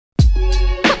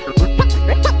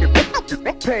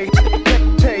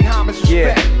Pay homage, respect.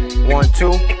 Yeah, 1,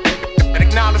 2.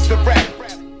 Acknowledge the rap.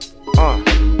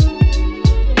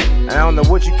 I don't know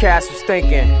what you cats was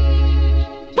thinking.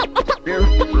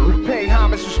 Pay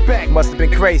homage, respect. Must have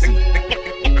been crazy.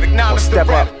 Gonna Acknowledge the step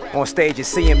rap. up on stage at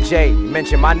CMJ,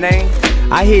 mention my name.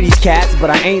 I hear these cats, but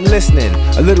I ain't listening.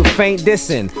 A little faint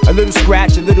dissing, a little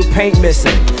scratch, a little paint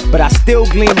missing. But I still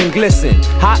gleam and glisten,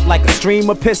 hot like a stream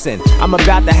of pissing. I'm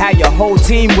about to have your whole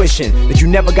team wishing that you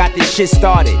never got this shit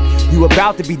started. You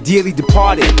about to be dearly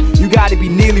departed. You gotta be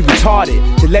nearly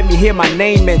retarded to let me hear my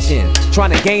name mentioned.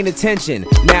 Trying to gain attention,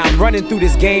 now I'm running through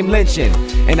this game lynching.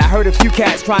 And I heard a few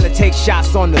cats trying to take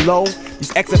shots on the low.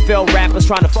 These XFL rappers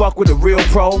trying to fuck with a real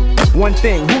pro. One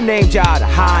thing, who named y'all the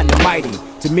high and the mighty?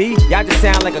 To me, y'all just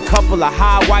sound like a couple of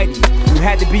high whiteys who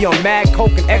had to be on mad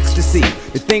coke and ecstasy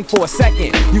to think for a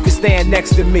second you can stand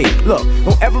next to me. Look,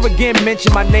 don't ever again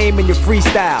mention my name in your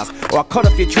freestyles, or I'll cut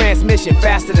off your transmission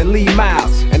faster than Lee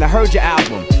Miles. And I heard your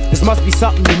album, this must be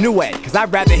something you knew at, cause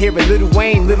I'd rather hear a Lil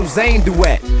Wayne, Lil Zane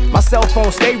duet. My cell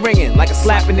phone stay ringing like a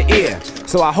slap in the ear,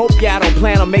 so I hope y'all don't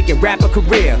plan on making rap a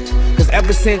career. Cause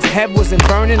ever since Head wasn't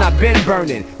burning, I've been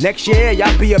burning. Next year,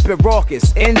 y'all be up at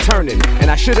Raucous, interning. And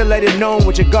I should've let it known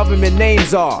what your government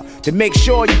names are, to make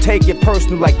sure you take it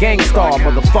personal like Gangstar,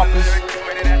 motherfuckers.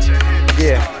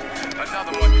 Yeah.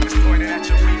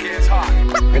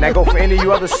 And I go for any of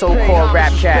you other so-called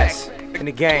rap cats in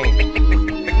the game.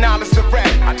 Acknowledge the rap.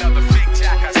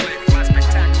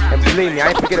 And believe me, I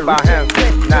ain't forget about him.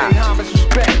 Nah. Pay homage,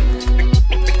 respect.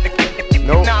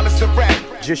 Nope. Acknowledge the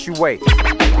rap. Just you wait.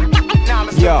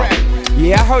 Acknowledge the Yo, rap.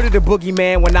 yeah, I heard of the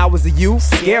boogeyman when I was a youth.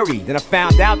 Scary. Then I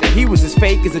found out that he was as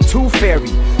fake as a tooth fairy.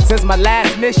 Since my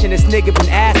last mission, this nigga been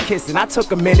ass kissing. I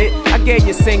took a minute, I gave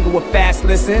you a single a fast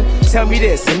listen. Tell me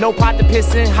this, and no pot to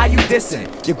pissin', how you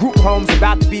dissin'? Your group home's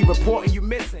about to be reporting you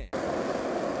missing.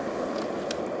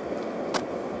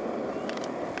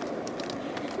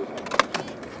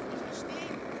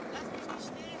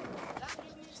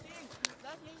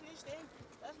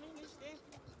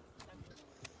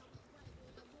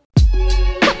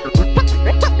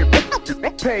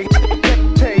 Pay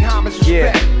homage,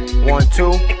 Yeah, respect. 1,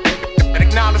 2.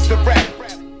 Acknowledge the rap.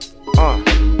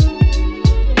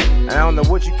 I don't know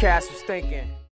what you cats was thinking.